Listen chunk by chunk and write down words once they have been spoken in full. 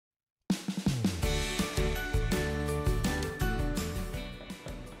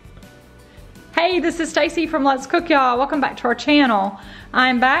Hey, this is Stacy from Let's Cook, y'all. Welcome back to our channel.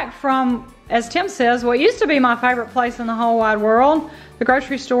 I'm back from, as Tim says, what used to be my favorite place in the whole wide world, the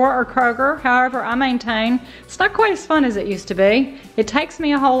grocery store or Kroger. However, I maintain it's not quite as fun as it used to be. It takes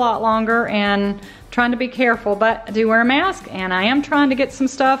me a whole lot longer and trying to be careful, but I do wear a mask and I am trying to get some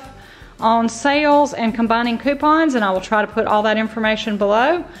stuff on sales and combining coupons, and I will try to put all that information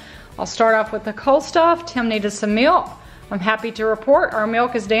below. I'll start off with the cold stuff. Tim needed some milk. I'm happy to report our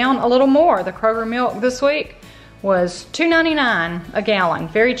milk is down a little more. The Kroger milk this week was $2.99 a gallon,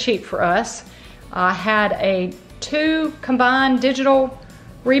 very cheap for us. I had 2 combined digital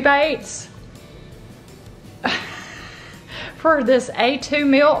rebates for this A2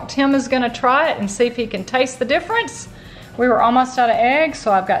 milk. Tim is gonna try it and see if he can taste the difference. We were almost out of eggs,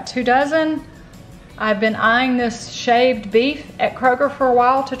 so I've got 2 dozen. I've been eyeing this shaved beef at Kroger for a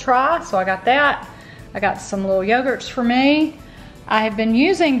while to try, so I got that. I got some little yogurts for me. I have been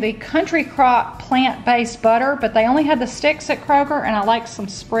using the Country Crock plant-based butter, but they only had the sticks at Kroger, and I like some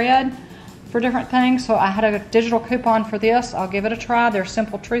spread for different things, so I had a digital coupon for this. I'll give it a try. They're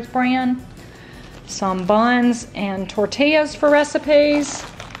Simple Truth brand. Some buns and tortillas for recipes.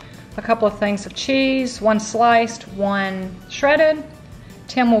 A couple of things of cheese, 1 sliced, 1 shredded.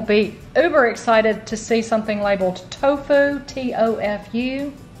 Tim will be uber excited to see something labeled tofu,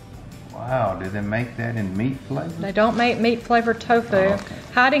 T-O-F-U. Wow, did they make that in meat flavor? They don't make meat flavored tofu. Oh, okay.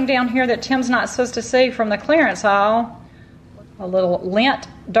 Hiding down here that Tim's not supposed to see from the clearance aisle, a little Lindt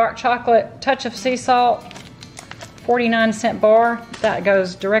dark chocolate touch of sea salt, 49-cent bar. That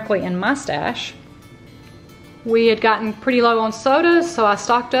goes directly in my stash. We had gotten pretty low on sodas, so I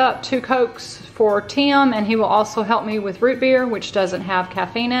stocked up 2 Cokes for Tim, and he will also help me with root beer, which doesn't have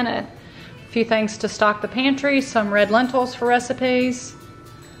caffeine in it. A few things to stock the pantry, some red lentils for recipes.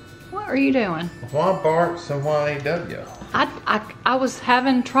 What are you doing? Why Bart's and why AW? I was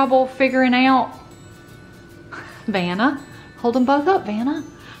having trouble figuring out, Vanna, hold them both up, Vanna.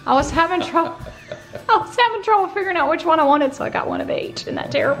 I was having trouble figuring out which one I wanted, so I got one of each. Isn't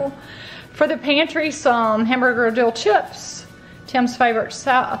that terrible? For the pantry, some hamburger dill chips, Tim's favorite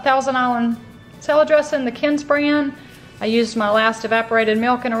Thousand Island salad dressing, the Ken's brand. I used my last evaporated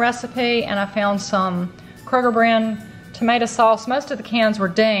milk in a recipe, and I found some Kroger brand tomato sauce. Most of the cans were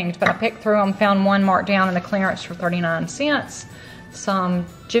dinged, but I picked through them, found one marked down in the clearance for 39 cents. Some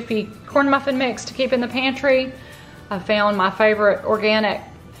Jiffy corn muffin mix to keep in the pantry. I found my favorite organic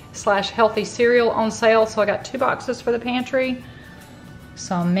 / healthy cereal on sale, so I got 2 boxes for the pantry.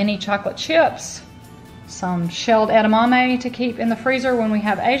 Some mini chocolate chips. Some shelled edamame to keep in the freezer when we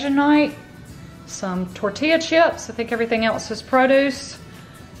have Asian night. Some tortilla chips. I think everything else is produce.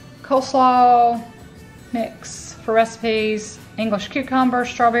 Coleslaw mix for recipes, English cucumber,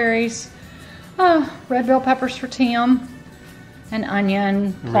 strawberries, red bell peppers for Tim, and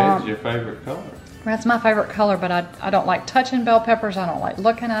onion, plum. Red's your favorite color. Red's my favorite color, but I don't like touching bell peppers. I don't like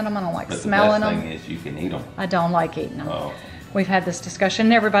looking at them. I don't like smelling them. The best thing is you can eat them. I don't like eating them. Oh. We've had this discussion,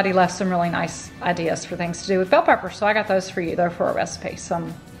 and everybody left some really nice ideas for things to do with bell peppers, so I got those for you. They're for a recipe.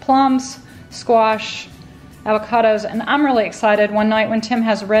 Some plums, squash, avocados, and I'm really excited. One night when Tim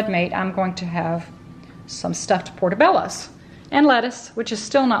has red meat, I'm going to have some stuffed portobellos and lettuce, which is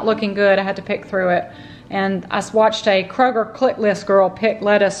still not looking good. I had to pick through it, and I watched a Kroger click list girl pick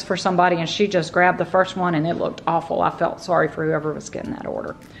lettuce for somebody, and she just grabbed the first one and it looked awful. I felt sorry for whoever was getting that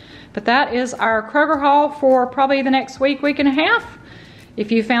order. But that is our Kroger haul for probably the next week and a half. If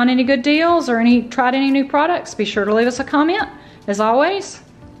you found any good deals or tried any new products, be sure to leave us a comment. As always,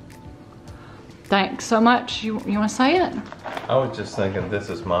 thanks so much. You want to say it? I was just thinking this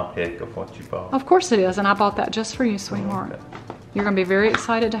is my pick of what you bought. Of course it is, and I bought that just for you, sweetheart. Okay. You're going to be very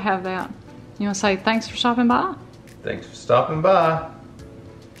excited to have that. You want to say thanks for stopping by? Thanks for stopping by.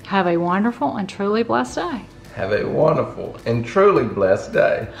 Have a wonderful and truly blessed day. Have a wonderful and truly blessed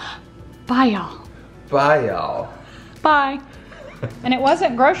day. Bye, y'all. Bye, y'all. Bye. And it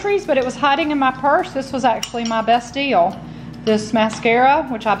wasn't groceries, but it was hiding in my purse. This was actually my best deal. This mascara,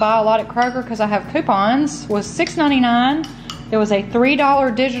 which I buy a lot at Kroger because I have coupons, was $6.99. There was a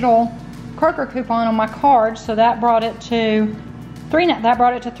 $3 digital Kroger coupon on my card, so that brought it to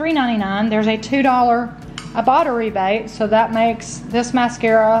 $3.99. There's a $2 Ibotta rebate, so that makes this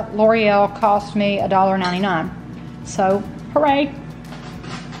mascara L'Oreal cost me $1.99. So, hooray!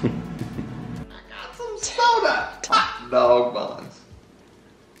 I got some soda. Hot dog buns.